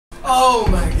Oh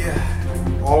my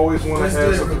God. Always want to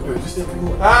have something to do. Just go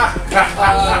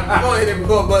ahead and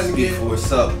record button again. For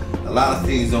itself. A lot of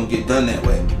things don't get done that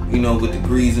way. You know, with the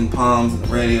grease and palms and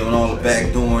the radio and all the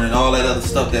backdooring and all that other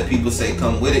stuff that people say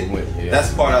come with it. Yeah. That's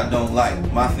the part I don't like.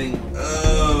 My thing.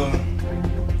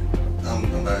 I'm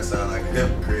about to sound like a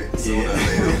hypocrite. So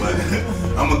but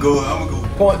I'm gonna go.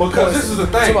 Because this is the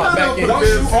thing. Once You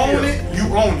own it,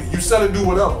 you own it. You sell it, do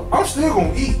whatever. I'm still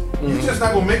gonna eat. You just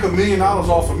not gonna make $1 million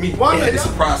off of me. Why? It's a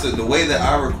process. The way that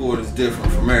I record is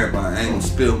different from everybody. I ain't gonna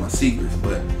spill my secrets,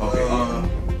 but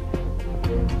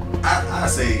I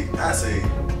say. That's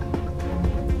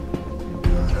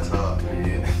hard.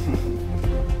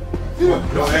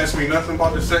 Don't ask me nothing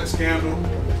about the sex scandal.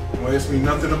 Don't ask me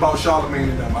nothing about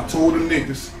Charlamagne and them. I told them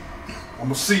niggas,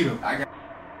 I'ma see them.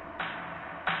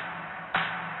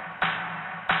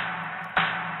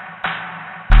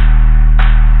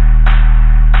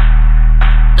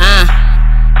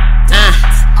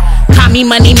 Me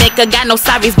money maker, got no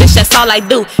sorries, bitch, that's all I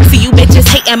do. See you bitches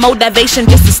hating, motivation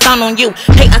just to stun on you.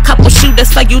 Pay a couple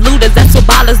shooters for you looters, that's what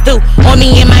ballers do. On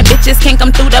me and my bitches can't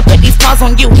come through to put these paws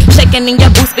on you. Shaking in your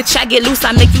boots, bitch, I get loose,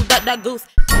 I make you duck that goose.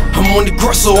 I'm on the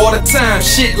grustle all the time,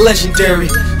 shit legendary.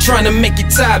 Trying to make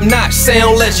it top notch,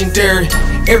 sound legendary.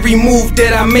 Every move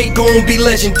that I make gon' be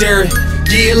legendary.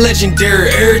 Yeah, legendary,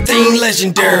 everything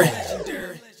legendary.